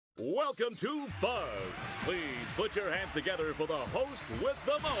Welcome to Buzz. Please put your hands together for the host with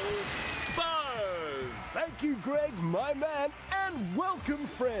the most, Buzz. Thank you, Greg, my man, and welcome,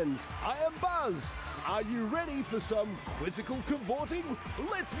 friends. I am Buzz. Are you ready for some quizzical cavorting?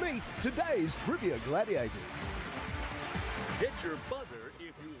 Let's meet today's trivia gladiators. Hit your buzzer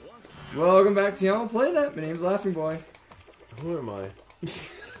if you want. Welcome back to Y'all Play That. My name's Laughing Boy. Who am I?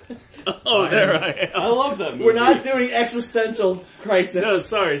 Oh, there I am. I love that movie. We're not doing existential crisis. No,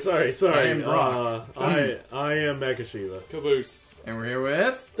 sorry. I am Brock. I am Mecha Shiva. Caboose. And we're here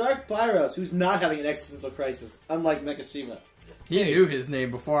with... Dark Pyros, who's not having an existential crisis, unlike Mecha Shiva. He knew his name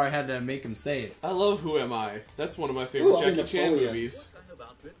before I had to make him say it. I love Who Am I? That's one of my favorite Jackie Chan movies.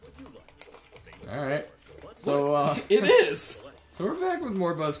 Alright. So, It is! So we're back with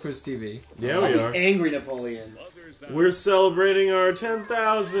more Buzz Quiz TV. Yeah, we are. Angry Napoleon. We're celebrating our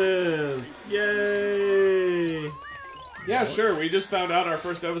 10,000. Yay! Yeah, sure. We just found out our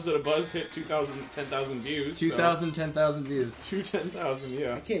first episode of Buzz hit 10,000 views. 2,000, 10,000 views. 10,000,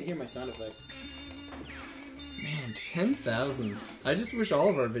 yeah. I can't hear my sound effect. Man, 10,000. I just wish all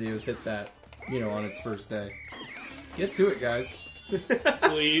of our videos hit that, on its first day. Get to it, guys.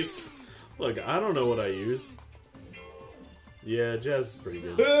 Please. Look, I don't know what I use. Yeah, Jazz is pretty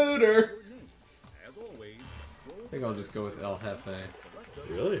good. Booter! I think I'll just go with El Jefe.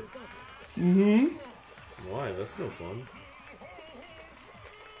 Really? Mm-hmm. Why? That's no fun.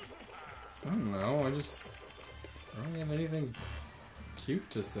 I don't know, I don't really have anything cute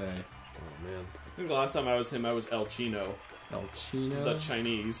to say. Oh, man. I think the last time I was him, I was El Chino. El Chino? The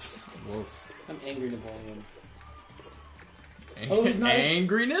Chinese. Wolf. I'm Angry Napoleon. Oh, he's not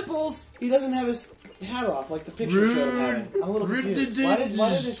Angry nipples! He doesn't have his hat off like the picture showed him having. I'm a little confused. Why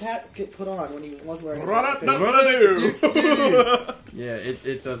did his hat get put on when he was wearing his hat? Yeah,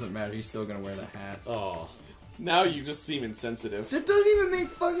 it doesn't matter. He's still gonna wear the hat. Oh. Now you just seem insensitive. That doesn't even make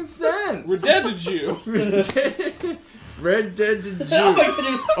fucking sense! We're dead to Jew! Red Dead to Jew.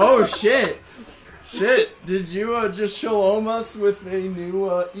 Oh, shit! Shit, did you just shalom us with a new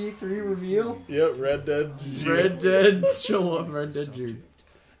E3 reveal? Yep, Red Dead Jew. Red Dead Shalom, Red Dead Jew.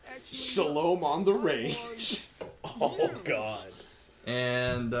 Shalom on the range. Oh, God.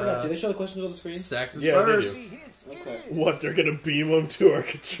 And, do they show the questions on the screen? Sax is Yeah, first. they do. Okay. What, they're gonna beam them to our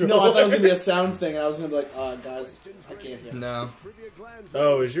controller? No, I thought it was going to be a sound thing, and I was going to be like, guys, I can't hear. No.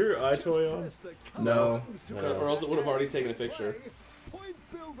 Oh, is your iToy on? No. Or else it would have already taken a picture.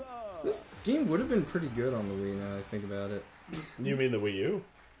 This game would have been pretty good on the Wii now I think about it. You mean the Wii U?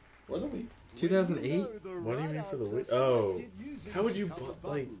 Or the Wii. 2008? What do you mean for the Wii? Oh. How would you,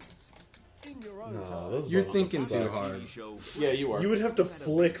 like... No, those You're buttons thinking would too suck. hard. Yeah, you are. You would have to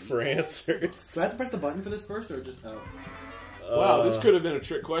flick for answers. Do I have to press the button for this first, or just, Wow, this could have been a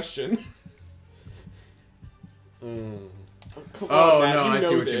trick question. Come Oh, on, Matt, no, you I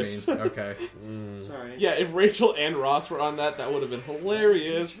see know what this. you mean. Okay. Sorry. Yeah, if Rachel and Ross were on that, that would have been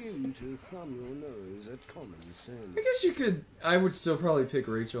hilarious. I guess you could... I would still probably pick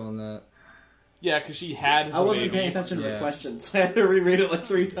Rachel on that. Yeah, because she had. I wasn't paying attention to the questions. I had to reread it like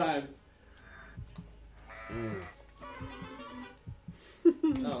 3 times.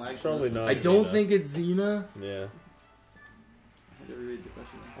 Oh, actually, Probably not. I don't Xena. think it's Xena. Yeah. I had to reread the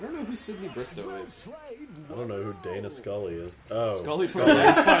question. I don't know who Sydney Bristow is. I don't know who Dana Scully is. Oh. Scully from the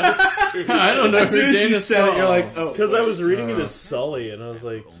X-Files. Stupid. I don't know who Dana Scully. You're like, oh. Because I was reading it as Sully, and I was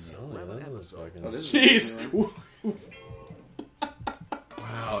like, Sully? That doesn't fucking... Jeez.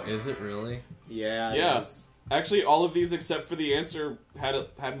 wow, is it really? Yeah. Yeah. It is. Actually, all of these except for the answer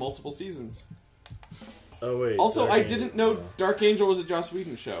had multiple seasons. Oh, wait. Also, Dark I Angel. didn't know Dark Angel was a Joss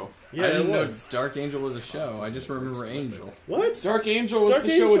Whedon show. Yeah, I didn't it know was. Dark Angel was a show. I just remember Angel. What? Dark Angel was Dark the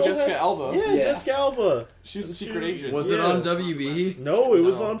show with Angel Jessica had- Alba. Yeah, Yeah. Jessica Alba. She was a She secret was- agent. Was it Yeah. on WB? No, it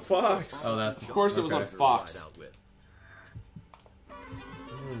was No. on Fox. Oh, that. Of course, it was on Fox. Oh,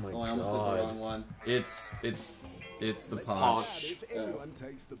 my Oh, I almost clicked the wrong one. It's the Paunch. Paunch.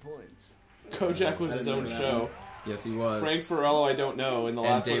 Kojak was his own show. Yes, he was. Frank Farello, I don't know. And the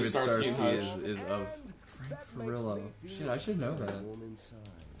and last one David is Starsky and Starsky Hutch. is of Frank Farillo. Shit, I should know that.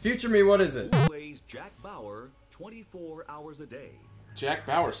 Future me, what is it? Plays Jack Bauer 24 hours a day. Jack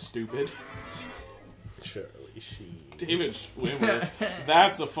Bauer, stupid. Charlie Sheen. David Schwimmer.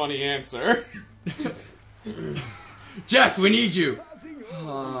 That's a funny answer. Jack, we need you.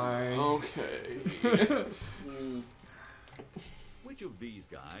 Hi. Okay. Which of these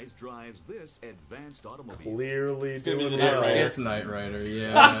guys drives this advanced automobile? Clearly gonna be doing the Knight well. Rider. It's Knight Rider,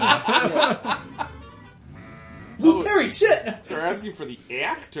 yeah. Luke Perry, shit! They're asking for the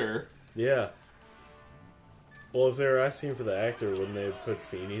actor. Yeah. Well, if they were asking for the actor, wouldn't they have put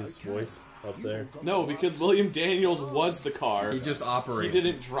Feeney's voice? up there? No, because William Daniels was the car. He just He operated.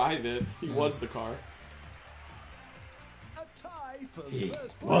 didn't drive it. He was the car. A tie for He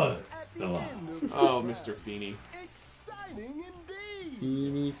first place was at the the law. end of Oh, Mr. Feeney. exciting indeed.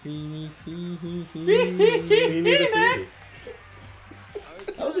 Feeny, feeny, feeny, Feeny the Feeny.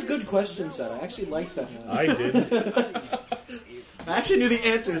 That was a good question set. I actually liked that one. I did. I actually knew the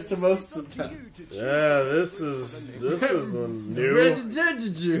answers to most of them. Yeah, this is a new.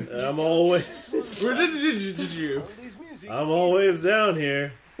 Red-a-da-da-da. I'm always down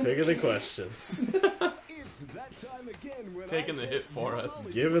here picking the questions, It's that time again when Taking I the hit for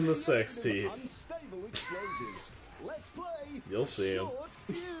us. giving the sex teeth. unstable explosives. Let's play. You'll see 'em. Short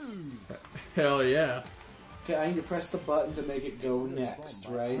Fuse. Hell yeah. Okay, I need to press the button to make it go next,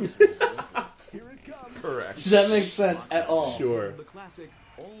 right? Here it comes. Correct. Does that make sense at all? Sure. The classic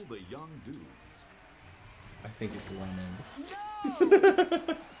All the Young Dudes. I think it's Lemon.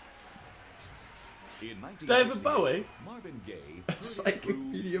 In 1968, David Bowie. Marvin Gaye.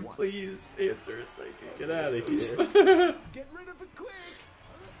 Encyclopedia, please answer a second. Get out of here. Get rid of it quick.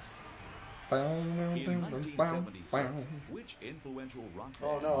 In 1976, which influential rock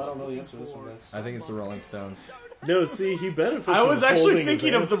Oh no, I don't know the answer to this one, guys. I think it's the Rolling Stones. No, see, he benefits. I was from actually holding his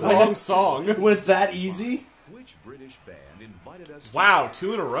thinking of the answer. wrong song. When it's that easy? Which British band invited us? Wow,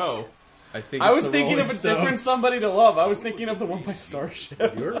 2 in a row. I think I it's was the thinking Rolling of a different Stones. Somebody to Love. I was thinking of the one by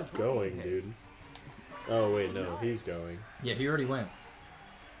Starship. You're going, dude. Oh wait, no, he's going. Yeah, he already went.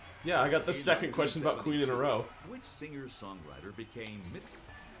 Yeah, I got the second question about Queen in a row. Which singer-songwriter became mythical?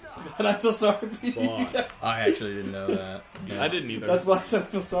 And I feel sorry for you. Fuck. I actually didn't know that. Yeah. I didn't either. That's why I said I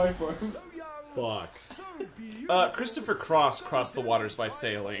feel sorry for him. Fuck. Christopher Cross crossed the waters by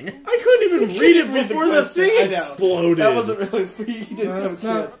sailing. I couldn't even read it read the before the question. thing I know. exploded. That wasn't really free. He didn't have a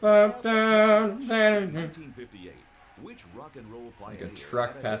chance. 1958. Which rock and roll Like pioneer a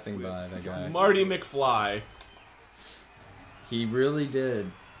truck had a passing hit by, with that guy. Marty McFly. He really did.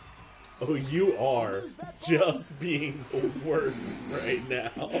 Oh, you are just being the worst right now.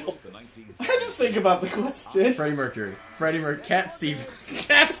 the 1970s? I had to think about the question. Freddie Mercury. Cat Stevens.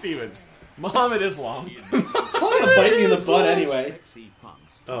 Cat Stevens. Muhammad Islam. It's probably gonna bite me in the butt anyway. Sexy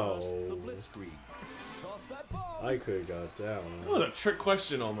punks tossed Oh. the Blitzkrieg. Toss that ball. I could have got down. That was a trick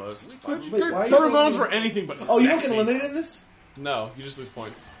question almost. Wait, why are you Pheromones saying- were anything but Oh, you don't get sexy. eliminated in this? No, you just lose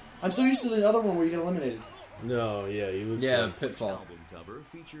points. I'm so used to the other one where you get eliminated. No, yeah, you lose. Yeah, points. Pitfall. Album cover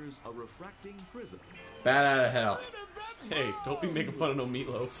features a refracting prism. Bat out of hell. Hey, don't be making fun of no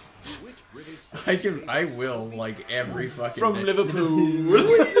meatloaf. Which British I will, like, every fucking From bit. Liverpool.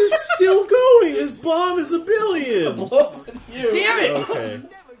 This is still going. This bomb is a billion. You. Damn it! Okay.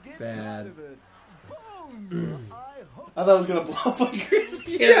 Never get Bad. tired of it. Boom. I hope I thought it was gonna blow up like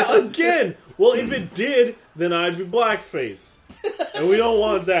crazy. Yeah, again. Well, if it did, then I'd be blackface, and we don't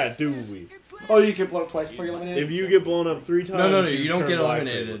want that, do we? Oh, you can blow up twice before you eliminated? If you get blown up 3 times, No, you don't turn get blackface.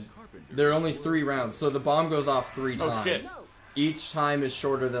 eliminated. There are only 3 rounds, so the bomb goes off 3 Oh, times. shit. Each time is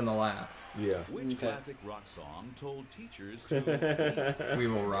shorter than the last. Yeah. which Okay. classic rock song told teachers to We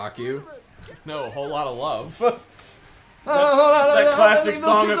will rock you. No, a whole lot of love. That classic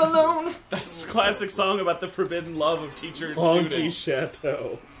song. That's a classic song about the forbidden love of teacher and Honky student.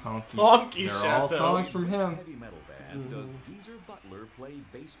 Chateau. Honky They're all Chateau. songs from him. heavy metal band does Geezer Butler play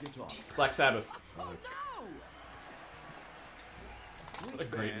bass guitar? Black Sabbath. Oh, What a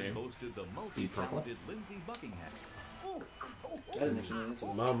great Band name. hosted the multi-talented Lindsey Buckingham. I didn't actually know the answer.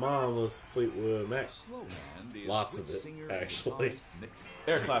 My mom was Fleetwood Mac. Slowhand is Lots of which it, singer and actually. guitarist Nick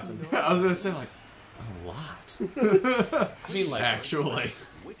Eric Clapton. I was gonna say, like, a lot. I mean, like, Actually.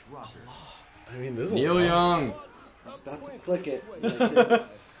 Which rocker? I mean, this is Neil Young. I was about to click it, but I didn't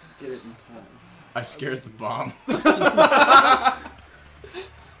get it in time. I scared the bomb. I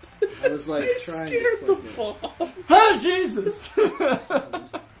was like trying to click it. Oh, Jesus!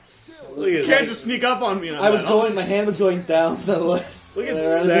 Look you at can't just sneak up on me. On I was that. going, my hand was going down the list. Look at And I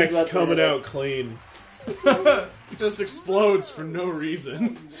was sex about to coming hit it. out clean. It just explodes for no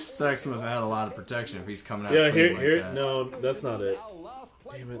reason. Sex must have had a lot of protection if he's coming out. Yeah, clean here. like that. No, that's not it. our last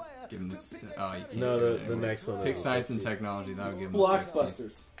play Damn it. player. Give him this. Oh, you can't. No, do it the anymore. next one. Pick is science and 60. technology. That would give him a 60.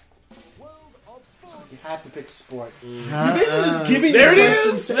 Blockbusters. World of sports. You have to pick sports. Uh-uh. You're basically just giving There me it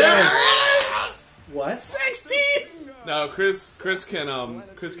questions is! to answer. What? 16! No, Chris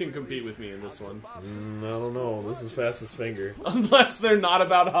can compete with me in this one. I don't know. This is fastest finger. Unless they're not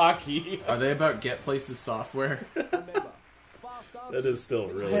about hockey. Are they about Get Places software? Remember, fast That answers. is still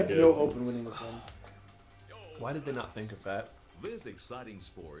I really have good. no hope in winning this one. Why did they not think of that? This exciting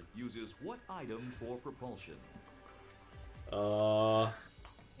sport uses what item for propulsion?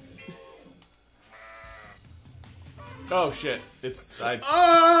 Oh shit! It's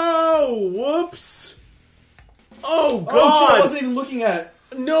Oh, whoops! Oh Oh, shit, I God! wasn't even looking at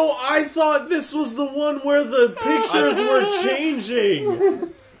it. No, I thought this was the one where the pictures were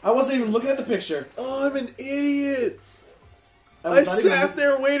changing. I wasn't even looking at the picture. Oh, I'm an idiot. was I not even- sat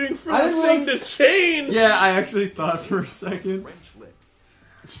there waiting for I the didn't thing realize- to change. Yeah, I actually thought for a second.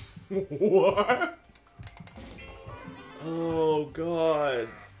 What? Oh God.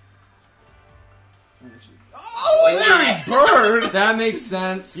 Oh, Larry Bird. That makes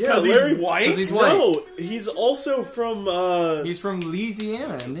sense. Yeah, 'Cause he's Larry white? 'Cause he's white. No, he's also from. He's from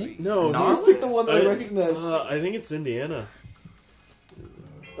Louisiana, isn't he? No, I he's picked the one that I recognized. I think it's Indiana.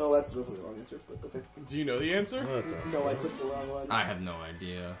 Oh, that's definitely the wrong answer, but okay. Do you know the answer? What the No, I clicked the wrong one. I have no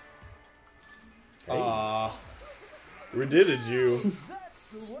idea. Redidiju.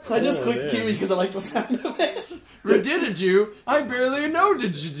 I just Oh, clicked man. Kiwi because I like the sound of it. Did you? I barely know.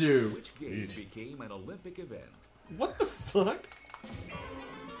 Did you do? Which game became an Olympic event? What the fuck?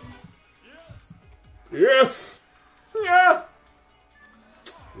 Yes. Yes.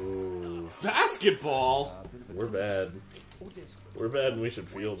 Ooh, Basketball. we're bad. We're bad, and we should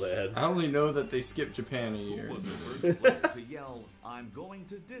feel bad. I only know that they skipped Japan a year. Who was the first player to yell, "I'm going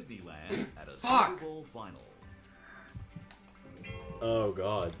to Disneyland" at a Fuck. Super Bowl final? Oh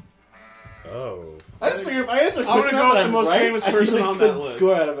God. Oh. I just figured if I answer I'm quick gonna enough go with that the I'm most right, famous I person usually on that couldn't list.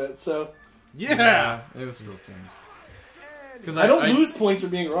 score out of it, so... Yeah. It was real strange. Because I don't lose points for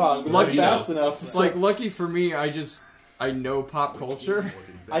being wrong, but Lucky I'm fast enough. It's So like lucky for me. I know pop culture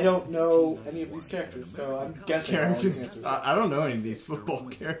I don't know any of these characters, so I'm guessing all these characters. answers. I don't know any of these football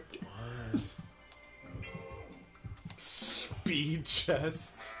characters. Speed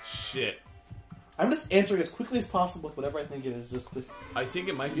chess. Shit. I'm just answering as quickly as possible with whatever I think it is, just to I think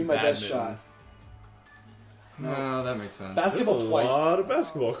it might be do my best badminton. shot. No, that makes sense. That's Basketball a twice. lot of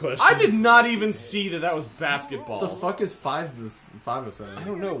basketball questions. I did not even see that that was basketball. What the fuck is five-a-side? I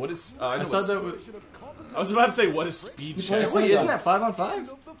don't know. What is... I know I what thought that was. I was about to say, what is speed chess? Wait, isn't that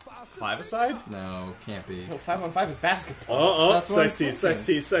 5-on-5? Five-a-side? No, can't be. No, 5-on-5 is basketball. Oh, That's what I'm sexy,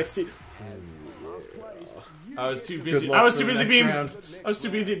 thinking. sexy, sexy. I was too busy. luck I was for too the busy next being. round. I was too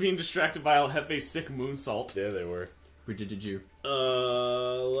busy being distracted by El Jefe's sick moonsault. There they were. Who did you?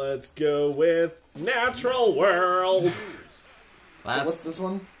 Let's go with Natural World. What's this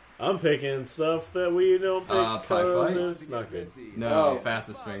one? I'm picking stuff that we don't pick Pie because Fight? it's not good. No, Oh.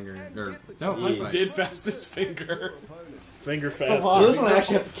 fastest finger. Or no, Just Pie Fight. did fastest finger. Finger fast. So this one I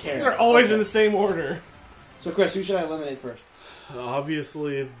actually have to care. These are always in the same order. So Chris, who should I eliminate first?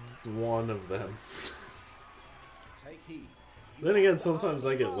 Obviously, one of them. Then again, sometimes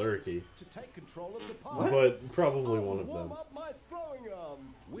I get lurky. But probably one of them.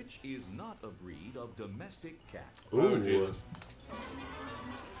 Which is not a breed of domestic cat? Oh, Jesus.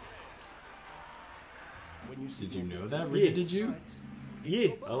 Did you know that? Yeah. Did you? Yeah,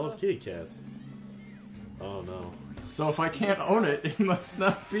 I love kitty cats. Oh no. So if I can't own it, it must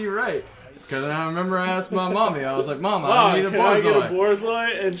not be right. Because I remember I asked my mommy, I was like, Mama, I need a can I get a borzoi.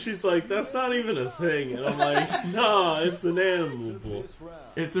 borzoi? And she's like, that's not even a thing. And I'm like, nah, it's an animal.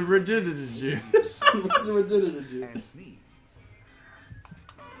 It's a Redididiju. What's the ridiculous? And sneeze.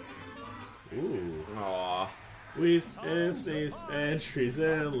 Ooh. Aw. Wheeze and sneeze and trees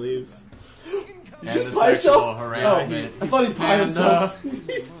and leaves. And the By sexual himself? harassment. I thought he pied himself.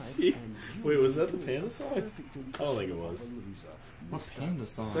 Wait, was that the Panda song? I don't think it was. What panda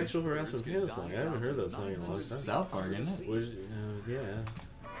song? Sexual harassment Panda song. I haven't heard that song in a long time. South Park, isn't it? Was, yeah.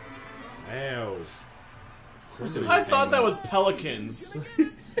 Ow. Somebody- I thought that was pelicans.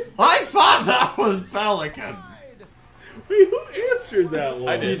 I thought that was pelicans. Wait, who answered that one?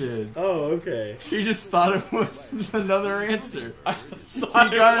 I He did. did. Oh, okay. He just thought it was another answer. I He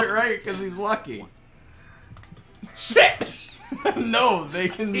got it right because he's lucky. Shit! No, they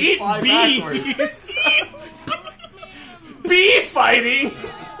can Eat fly backwards. bees! Bee fighting!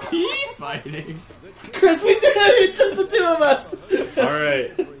 Bee fighting. Chris, we did it! It's just the two of us!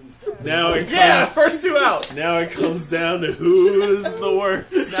 Alright. Now it comes, Yeah, first two out. now it comes down to who's the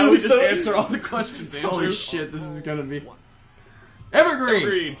worst. Now we just answer all the questions, Andrew. Holy shit, this is gonna be... Evergreen!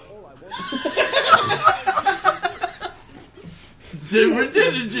 Agreed. Did I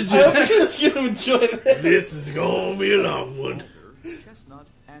was just gonna enjoy this. This is gonna be a long one. Chestnut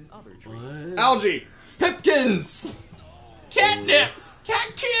and other trees. Algae. Pipkins! Catnips!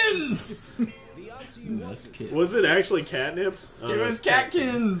 Catkins! Was it actually catnips? It was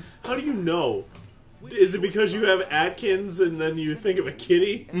Catkins! How do you know? Is it because you have Atkins and then you think of a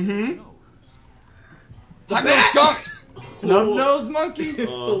kitty? Hot skunk! Snub-nosed monkey!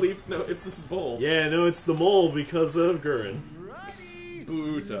 It's the leaf. No, it's this bowl. Yeah, no, it's the mole because of Gurren.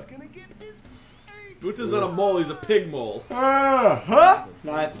 Buta. Buta's not a mole, he's a pig mole. Huh?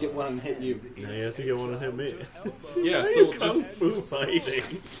 Now I have to get one and hit you. Now you have to get one and hit me. Yeah, Why so are you just kung fu fighting.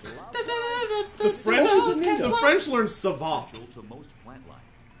 the French learned savant.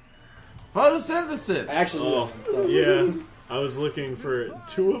 Photosynthesis. I actually will. So. Yeah, I was looking for.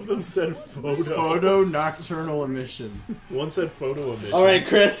 2 of them said photo. Photo nocturnal emission. One said photo emission. All right,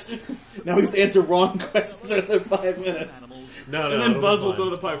 Chris. Now we have to answer wrong questions for another 5 minutes. No, And then Buzz will throw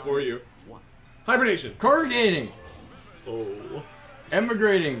the pie for you. Hibernation. Corrugating. Oh.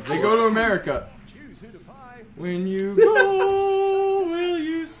 Emigrating. They go to America. When you go, will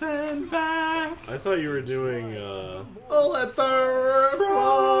you send back I thought you were doing. A letter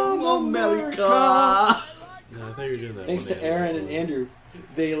from America. No, I thought you were doing that. Thanks one to Aaron and Andrew,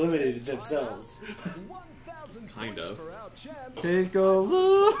 they eliminated themselves. Kind of. Take a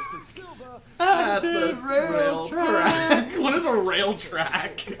look at the rail track. What is a rail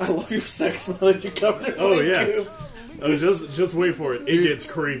track? I love your sex knowledge you covered. Oh yeah. Oh, just wait for it. It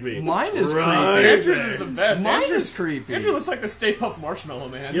gets creepy. Mine is Right. creepy. Andrew's is the best. Mine Andrew, is creepy. Andrew looks like the Stay Puft Marshmallow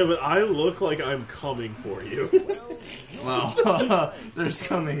Man. Yeah, but I look like I'm coming for you. Well, there's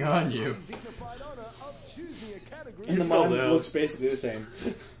coming on you. And the fell mine down. looks basically the same.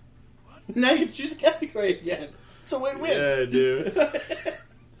 Now you get to choose the category again. It's a win-win. Yeah, dude.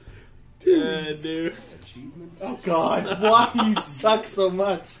 Yeah, dude. Oh God, why you suck so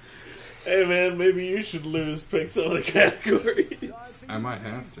much? Hey man, maybe you should lose. Pick some of the categories. I might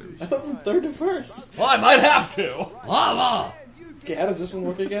have to. I went from third to first. Well, I might have to. Lava! Okay, how does this one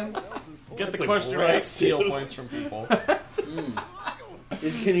work again? Get That's the question right. aggressive. Steal points from people.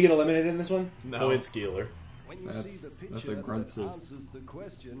 Can you get eliminated in this one? No. Point scaler. That's aggressive.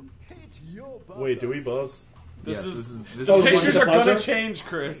 Wait, do we buzz? This Yes, is this So is pictures the are gonna buzzer? change,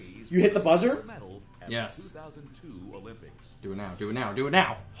 Chris. You hit the buzzer? yes. Do it now. Do it now. Do it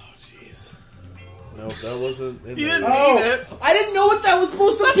now. Oh jeez. Nope, that wasn't. In You there. didn't Oh, need it. I didn't know what that was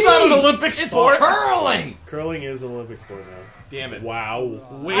supposed to That's be. not an Olympic It's sport. curling. Curling is an Olympic sport now. Damn it. Wow.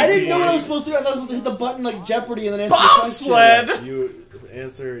 Wait, I didn't know what I was wait. supposed to do. I thought I was supposed to hit the button like Jeopardy and then answer the question. Bobsled. You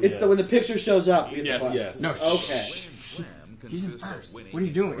answer. It's yeah. when the picture shows up. You hit Yes. the button. Yes. No. Okay. He's in first. What are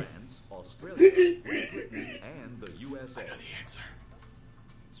you doing? I know the answer.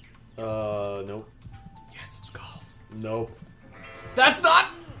 Nope. Yes, it's golf. Nope. That's not.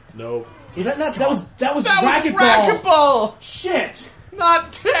 Nope. Was that not? That was That racquetball. was racquetball. Shit.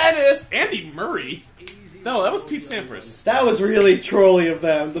 Not tennis. Andy Murray. No, that was Pete Sampras. That was really trolly of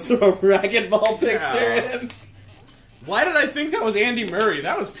them to throw a racquetball picture Yeah. in. Why did I think that was Andy Murray?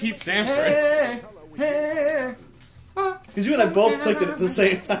 That was Pete Sampras. Hey. Because you and I both clicked it at the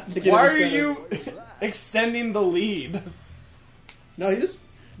same time. thinking Why it was are better. you extending the lead? No, you just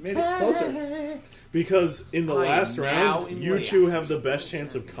made it closer. Because in the I am last now round, in you last. two have the best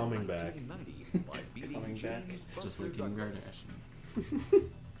chance of coming back. Coming back. Just like Kim Kardashian.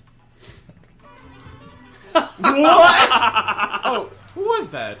 What? Oh, who was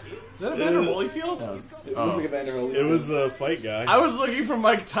that? Is that Evander Holyfield? It looked like Evander Holyfield. It was a fight guy. I was looking for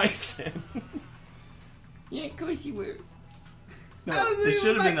Mike Tyson. Yeah, of course you were. No, was it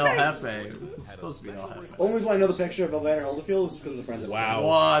should have been El like Jefe. It's supposed to be El Jefe. Only reason why I know the picture of Evander Holyfield is because of the Friends episode. Wow.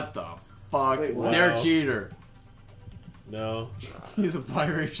 What the fuck? Wait, what? Derek Wow. Jeter. No. He's a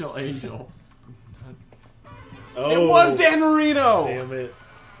biracial angel. Oh. It was Dan Marino. Damn it.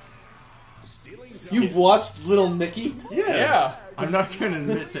 You've watched Little Nicky? Yeah. I'm not going to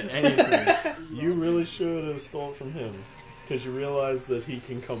admit to anything. You really should have stolen from him. Because you realize that he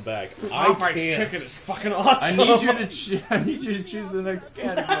can come back. I Popeye's can't. chicken is fucking awesome. I need you to choose the next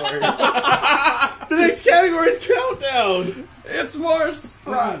category. The next category is countdown. It's more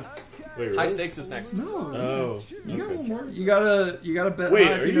sprites. Wait, really? High stakes is next. No. Oh. You got okay. one more. You gotta bet Wait,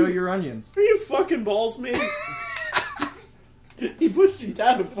 high if are you know you- your onions. Are you fucking balls me? He pushed you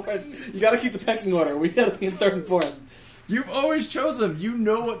down to fourth. You gotta keep the pecking order. We gotta be in third and fourth. You've always chosen. You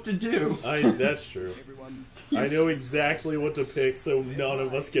know what to do. That's true. I know exactly what to pick, so none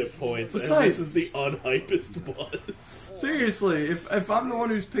of us get points. And Besides- this is the unhypest buzz. Seriously, if I'm the one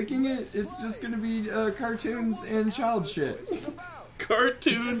who's picking it, it's just gonna be cartoons and child shit.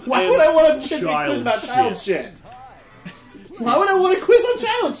 Cartoons. Why and would I want to quiz child about child shit? Why would I want to quiz on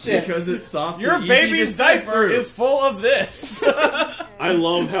child shit? Because it's soft Your and easy baby's to sift diaper through. is full of this. I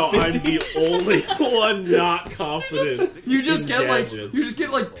love how I'm the only one not confident. You just in get gadgets.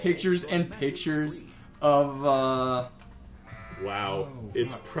 like pictures and pictures of Wow,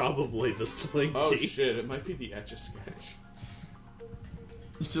 it's probably the Slinky. Oh shit, it might be the Etch-a-Sketch.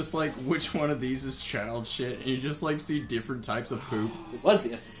 it's just like which one of these is child shit, and you just like see different types of poop. It was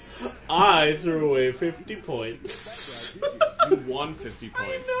the SS. I threw away 50 points. You won 50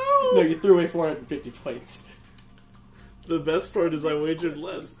 points. No, you threw away 450 points. The best part is I wagered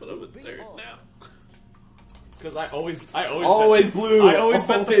less, but I'm at third now. It's because I always blue. I always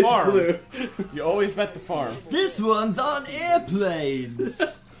bet the farm. Blue. You always bet the farm. This one's on airplanes.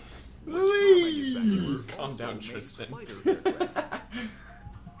 Calm down, Tristan.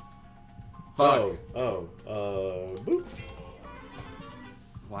 Fuck. Boop.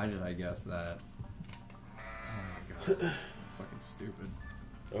 Why did I guess that? Oh my god. Fucking stupid.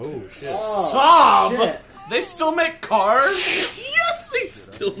 Oh, shit. Stop! Shit. They still make cars? Yes, they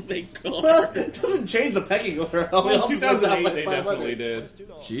still make cars. Well, it doesn't change the pecking order. Well, in 2008 they definitely did.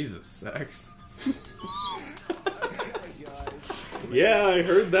 Jesus, sex. Yeah, I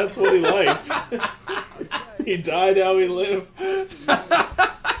heard that's what he liked. He died how he lived.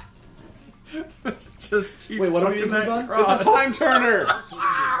 Just keep Wait, what are we fucking doing, that Ron? cross. It's a time turner!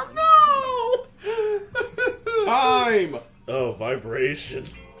 No! Time! Oh, vibration.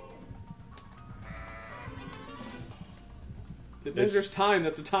 It measures time,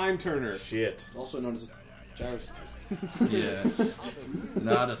 that's a time turner. Shit. Also known as gyroscope. Yeah.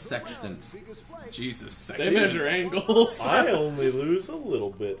 Not a sextant. Jesus, They sextant. measure angles. I only lose a little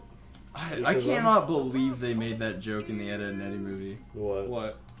bit. I cannot believe they made that joke in the Ed, Edd and Eddie movie. What?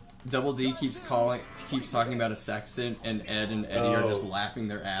 What? Double D keeps talking about a sextant, and Ed and Eddie are just laughing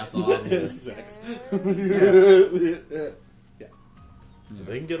their ass off. Sex.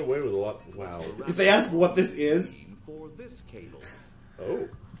 They can get away with a lot. Wow. If they ask what this is, For this cable. Oh.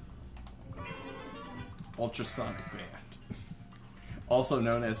 Ultrasonic Band. Also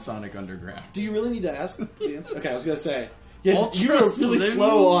known as Sonic Underground. do you really need to ask the answer? Okay, I was gonna say. Yeah, Ultra you were really slim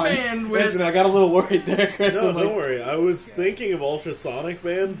slow on bandwidth. Listen, I got a little worried there, Chris. No, I'm like, don't worry. I was thinking of Ultrasonic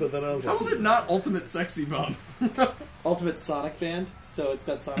Band, but then I was How like... is it not Ultimate Sexy Bum? Ultimate Sonic Band, so it's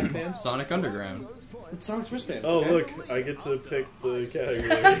got Sonic Band. Sonic Underground. It's Sonic's wristband. Oh, okay? look. I get to pick the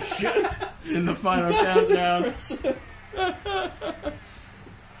category. In the final countdown.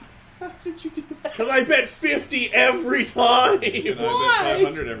 How did you do that? Because I bet 50 every time! And I bet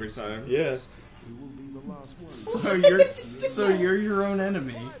 500 every time. Yeah. So you're your own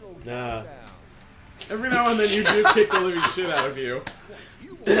enemy. Nah. Every now and then you do kick the living shit out of you.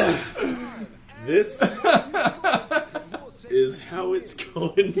 This is how it's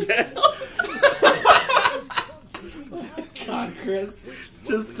going down. God, Chris.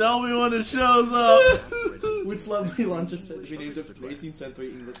 Just tell me when it shows up. Which lovely lunch is said to be named after 18th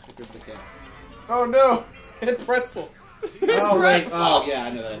century English stickers that can. Oh no! And pretzel. Oh, right. Oh, yeah,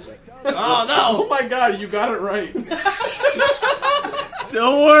 I know that. Oh Oh my god, you got it right.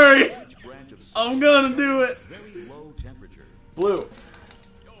 Don't worry. I'm gonna do it. Very low temperature. Blue.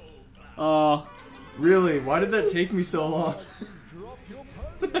 Really? Why did that take me so long?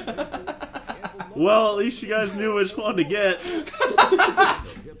 Well, at least you guys knew which one to get.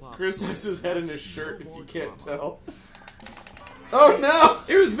 Chris has his head in his shirt, if you can't tell. Oh no!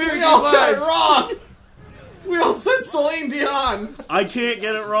 It was Mary We J. all got it Blige. wrong! We all said Celine Dion! I can't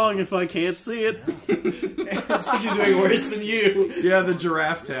get it wrong if I can't see it. That's actually doing worse than you. Yeah, the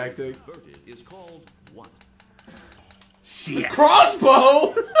giraffe tactic. Inverted is called what? Shit.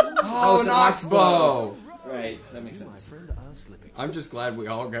 Crossbow! Oh, it's an an oxbow. Right, that makes sense. I'm just glad we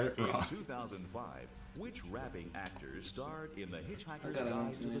all got it In wrong. 2005, which rapping actors starred in The Hitchhiker's I got it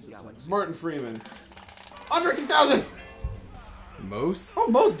wrong. Guide to the Galaxy? Martin Freeman. Andre 3000! Most? Oh,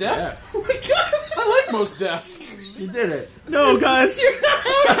 Mos Def? Yeah. Oh my god! I like Mos Def! You did it. No, guys.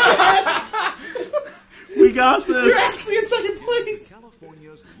 We got You're this. actually in second place.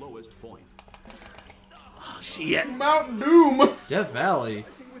 California's lowest point. Shit. Mount Doom! Death Valley.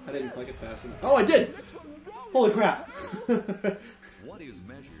 I didn't click it fast enough. Oh, I did. Holy crap. What is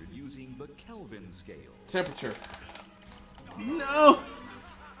measured using the Kelvin scale? Temperature. No.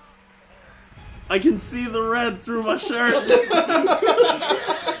 I can see the red through my shirt.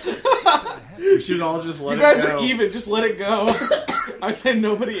 We should all just let You it guys go. are even, just let it go. I say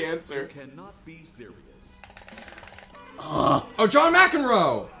nobody answer. Cannot be serious. Oh, John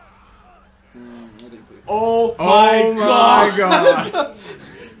McEnroe. Oh Oh my god! god.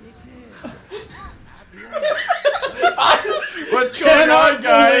 What's going Cannot on,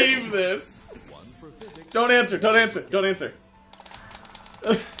 guys? believe this. Don't answer, don't answer, don't answer.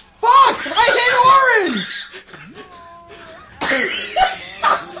 Fuck! I hit orange!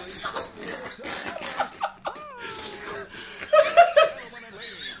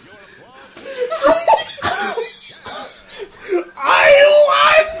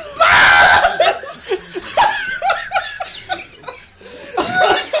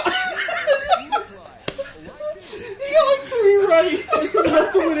 You got like 3 right. You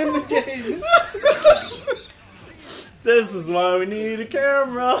have to win in the game. This This is why we need a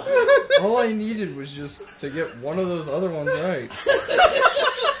camera. All I needed was just to get one of those other ones right.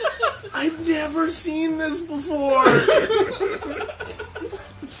 I've never seen this before.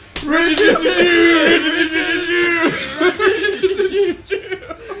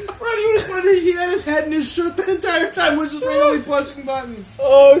 Freddy was wondering he had his head in his shirt the entire time, was just randomly pushing buttons.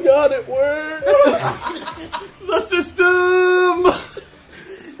 Oh god, it worked! The system!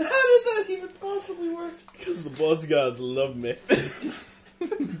 How did that even possibly work? Because the boss gods love me.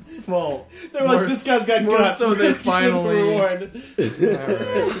 Well, they were like, this guy's got more guts. so they finally. Reward.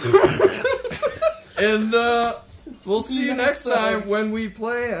 And we'll see you next time when we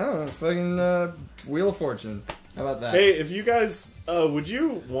play. I don't know, fucking Wheel of Fortune. How about that? Hey, if you guys would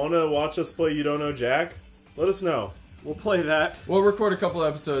you want to watch us play You Don't Know Jack? Let us know. We'll play that. We'll record a couple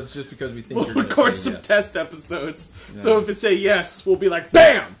episodes just because we think We'll you're gonna record say some yes. test episodes. So if it say yes, we'll be like,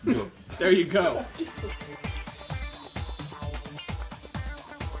 BAM! There you go.